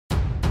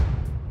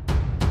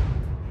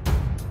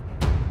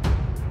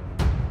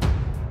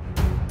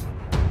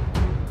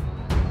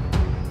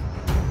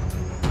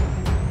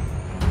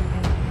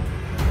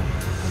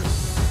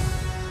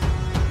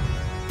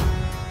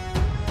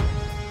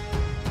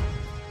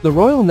The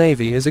Royal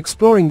Navy is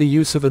exploring the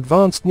use of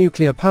advanced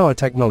nuclear power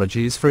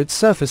technologies for its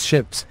surface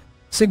ships,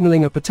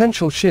 signaling a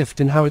potential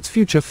shift in how its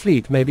future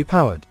fleet may be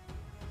powered.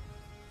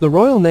 The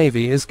Royal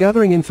Navy is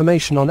gathering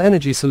information on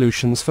energy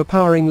solutions for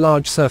powering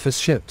large surface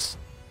ships.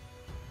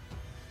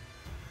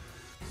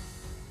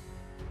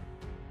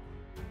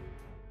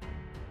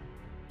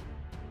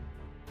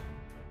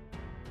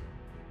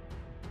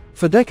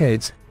 For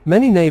decades,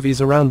 many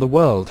navies around the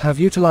world have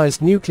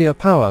utilized nuclear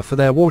power for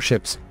their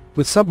warships,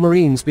 with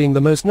submarines being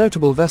the most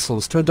notable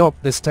vessels to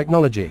adopt this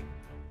technology.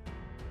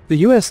 The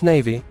US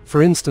Navy,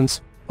 for instance,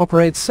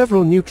 operates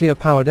several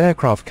nuclear-powered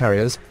aircraft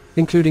carriers,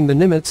 including the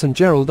Nimitz and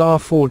Gerald R.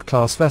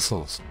 Ford-class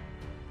vessels.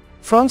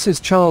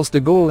 France's Charles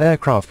de Gaulle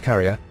aircraft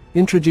carrier,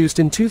 introduced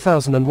in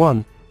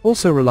 2001,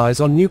 also relies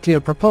on nuclear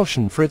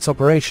propulsion for its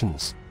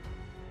operations.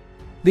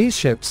 These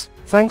ships,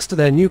 thanks to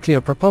their nuclear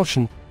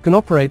propulsion, can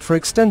operate for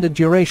extended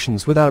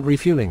durations without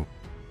refueling.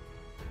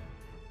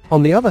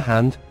 On the other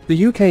hand,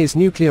 the UK's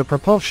nuclear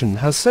propulsion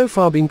has so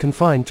far been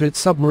confined to its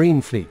submarine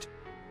fleet.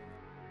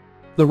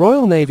 The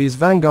Royal Navy's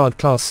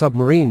Vanguard-class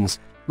submarines,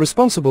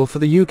 responsible for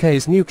the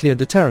UK's nuclear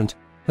deterrent,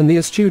 and the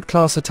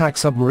Astute-class attack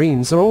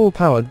submarines are all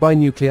powered by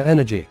nuclear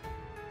energy.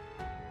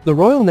 The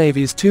Royal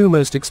Navy's two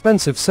most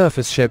expensive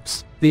surface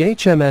ships, the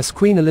HMS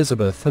Queen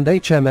Elizabeth and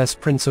HMS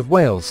Prince of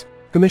Wales,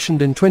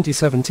 commissioned in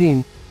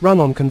 2017, run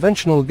on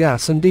conventional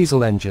gas and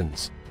diesel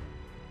engines.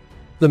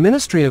 The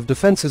Ministry of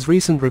Defence's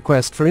recent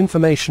request for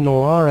information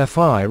or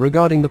RFI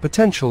regarding the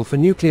potential for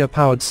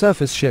nuclear-powered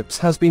surface ships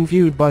has been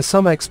viewed by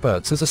some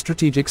experts as a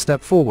strategic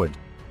step forward.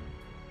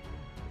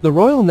 The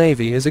Royal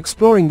Navy is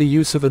exploring the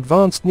use of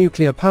advanced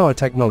nuclear power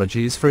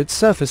technologies for its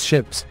surface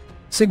ships,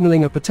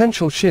 signaling a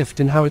potential shift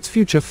in how its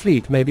future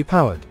fleet may be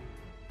powered.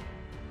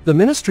 The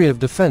Ministry of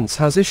Defense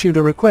has issued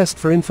a request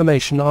for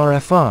information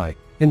RFI,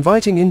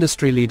 inviting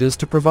industry leaders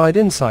to provide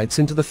insights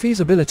into the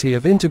feasibility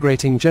of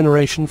integrating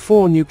Generation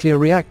 4 nuclear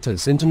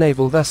reactors into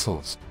naval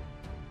vessels.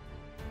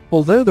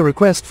 Although the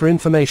request for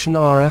information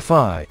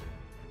RFI,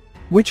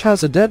 which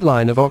has a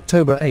deadline of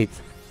October 8,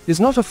 is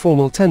not a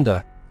formal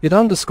tender, it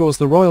underscores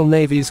the Royal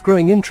Navy's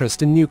growing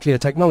interest in nuclear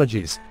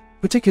technologies,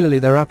 particularly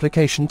their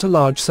application to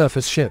large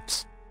surface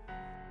ships.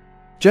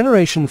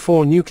 Generation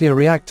 4 nuclear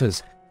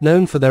reactors,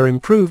 known for their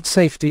improved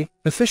safety,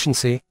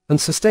 efficiency, and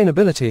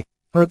sustainability,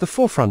 are at the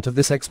forefront of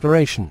this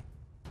exploration.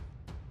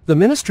 The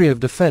Ministry of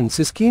Defense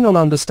is keen on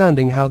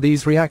understanding how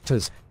these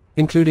reactors,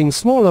 including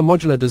smaller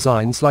modular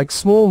designs like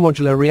Small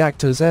Modular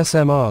Reactors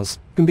SMRs,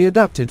 can be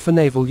adapted for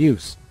naval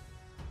use.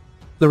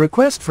 The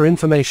request for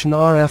information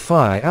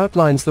RFI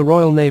outlines the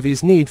Royal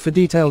Navy's need for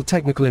detailed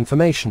technical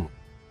information,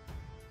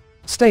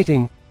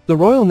 stating, "The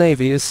Royal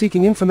Navy is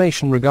seeking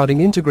information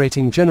regarding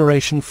integrating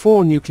Generation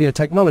 4 nuclear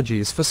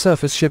technologies for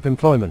surface ship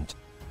employment.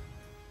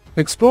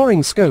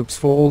 Exploring scopes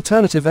for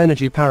alternative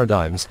energy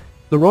paradigms,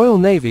 the Royal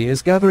Navy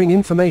is gathering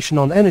information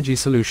on energy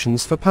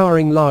solutions for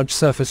powering large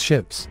surface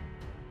ships."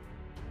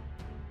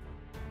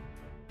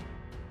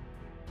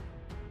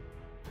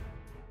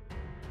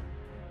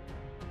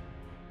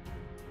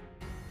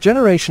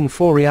 Generation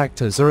 4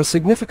 reactors are a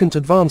significant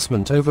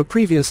advancement over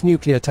previous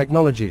nuclear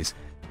technologies,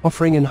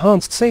 offering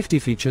enhanced safety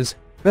features,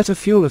 better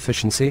fuel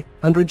efficiency,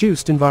 and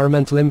reduced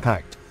environmental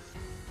impact.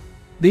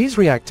 These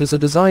reactors are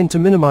designed to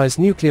minimize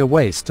nuclear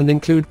waste and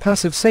include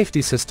passive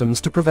safety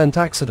systems to prevent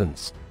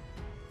accidents.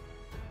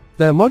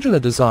 Their modular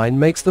design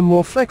makes them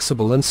more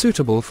flexible and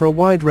suitable for a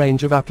wide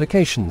range of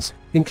applications,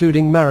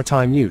 including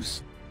maritime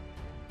use.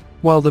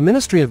 While the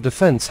Ministry of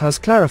Defense has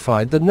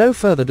clarified that no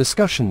further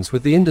discussions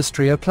with the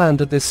industry are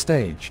planned at this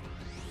stage,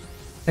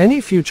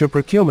 any future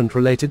procurement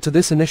related to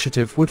this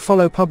initiative would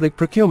follow public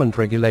procurement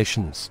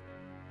regulations.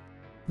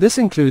 This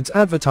includes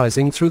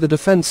advertising through the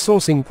Defense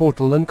Sourcing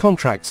Portal and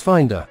Contracts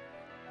Finder.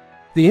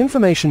 The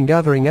information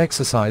gathering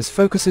exercise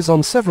focuses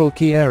on several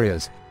key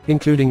areas,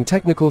 including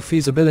technical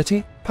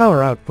feasibility,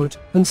 power output,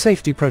 and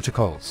safety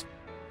protocols.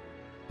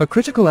 A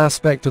critical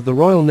aspect of the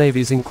Royal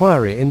Navy's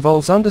inquiry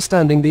involves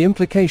understanding the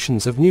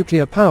implications of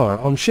nuclear power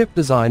on ship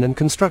design and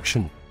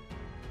construction.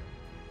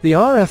 The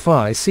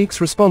RFI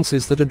seeks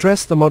responses that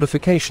address the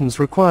modifications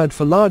required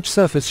for large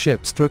surface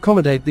ships to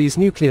accommodate these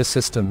nuclear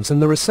systems and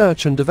the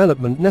research and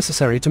development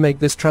necessary to make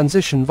this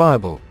transition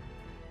viable.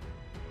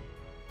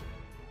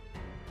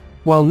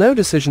 While no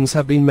decisions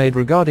have been made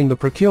regarding the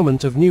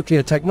procurement of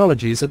nuclear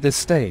technologies at this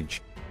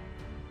stage,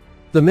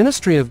 the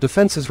Ministry of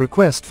Defence's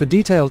request for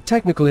detailed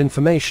technical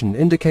information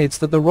indicates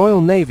that the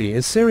Royal Navy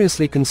is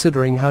seriously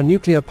considering how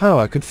nuclear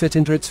power could fit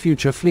into its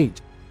future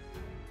fleet.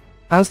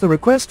 As the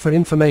request for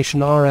information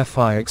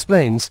RFI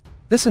explains,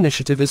 this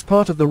initiative is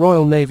part of the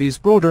Royal Navy's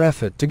broader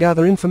effort to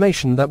gather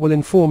information that will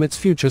inform its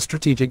future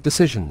strategic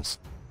decisions.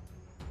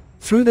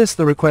 Through this,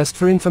 the request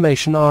for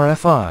information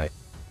RFI,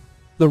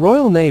 the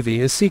Royal Navy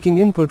is seeking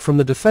input from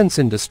the defense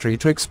industry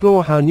to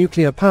explore how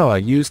nuclear power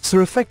used so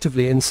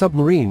effectively in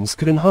submarines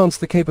could enhance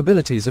the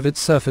capabilities of its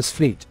surface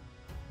fleet.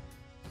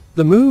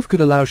 The move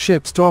could allow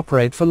ships to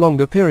operate for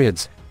longer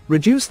periods,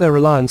 reduce their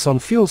reliance on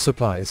fuel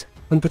supplies,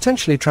 and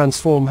potentially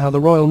transform how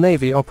the Royal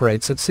Navy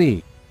operates at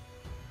sea.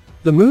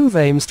 The move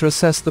aims to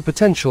assess the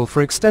potential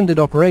for extended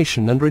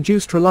operation and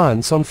reduced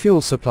reliance on fuel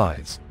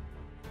supplies.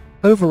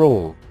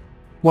 Overall,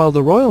 while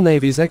the Royal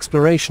Navy's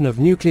exploration of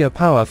nuclear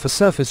power for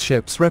surface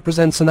ships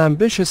represents an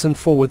ambitious and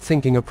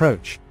forward-thinking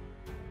approach,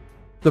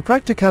 the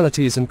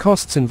practicalities and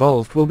costs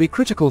involved will be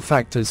critical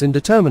factors in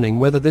determining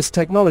whether this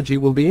technology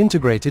will be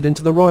integrated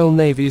into the Royal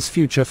Navy's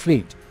future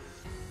fleet.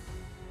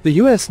 The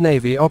U.S.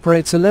 Navy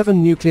operates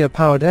 11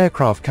 nuclear-powered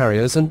aircraft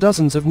carriers and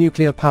dozens of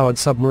nuclear-powered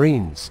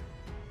submarines.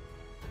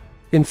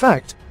 In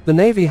fact, the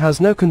Navy has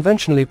no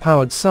conventionally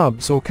powered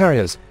subs or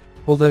carriers,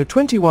 although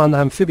 21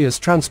 amphibious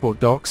transport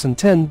docks and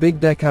 10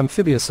 big-deck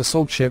amphibious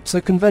assault ships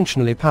are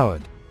conventionally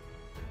powered.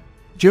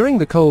 During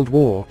the Cold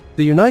War,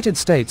 the United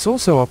States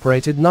also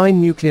operated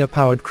 9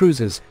 nuclear-powered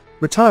cruisers,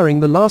 retiring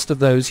the last of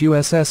those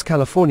USS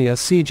California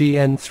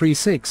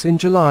CGN-36 in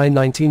July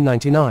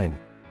 1999.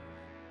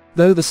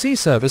 Though the Sea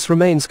Service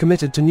remains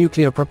committed to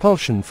nuclear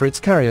propulsion for its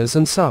carriers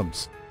and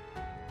subs.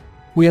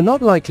 We are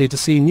not likely to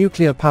see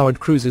nuclear-powered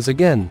cruisers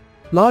again,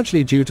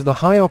 largely due to the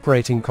high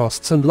operating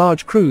costs and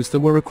large crews that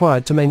were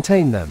required to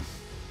maintain them.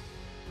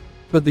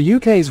 But the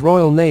UK's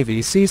Royal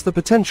Navy sees the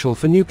potential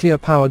for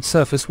nuclear-powered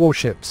surface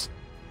warships.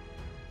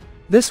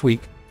 This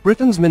week,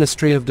 Britain's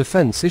Ministry of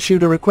Defence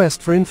issued a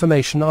request for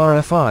information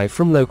RFI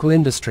from local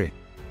industry.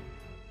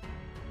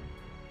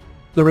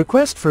 The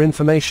request for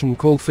information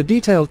called for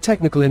detailed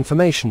technical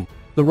information.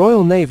 The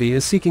Royal Navy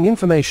is seeking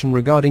information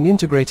regarding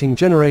integrating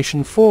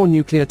Generation 4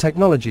 nuclear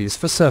technologies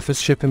for surface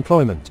ship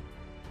employment.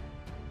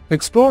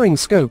 Exploring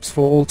scopes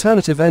for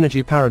alternative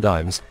energy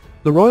paradigms,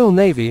 the Royal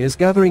Navy is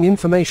gathering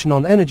information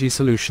on energy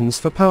solutions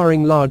for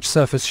powering large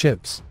surface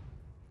ships.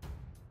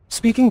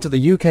 Speaking to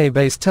the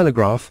UK-based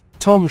Telegraph,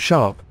 Tom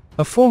Sharp,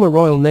 a former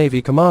Royal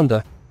Navy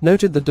commander,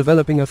 noted that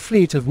developing a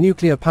fleet of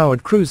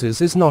nuclear-powered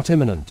cruisers is not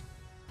imminent.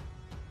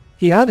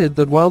 He added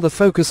that while the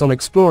focus on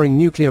exploring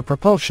nuclear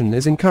propulsion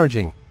is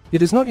encouraging,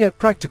 it is not yet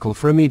practical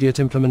for immediate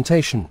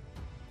implementation.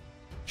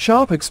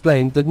 Sharp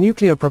explained that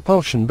nuclear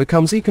propulsion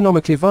becomes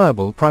economically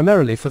viable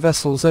primarily for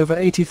vessels over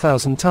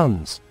 80,000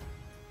 tons.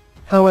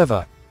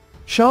 However,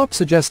 Sharp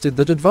suggested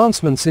that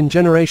advancements in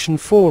Generation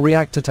 4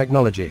 reactor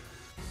technology,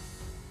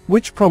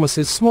 which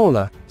promises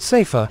smaller,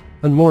 safer,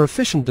 and more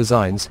efficient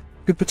designs,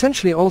 could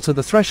potentially alter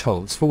the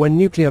thresholds for when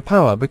nuclear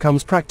power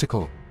becomes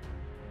practical.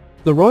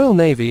 The Royal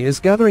Navy is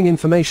gathering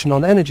information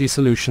on energy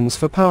solutions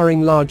for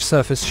powering large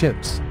surface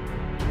ships.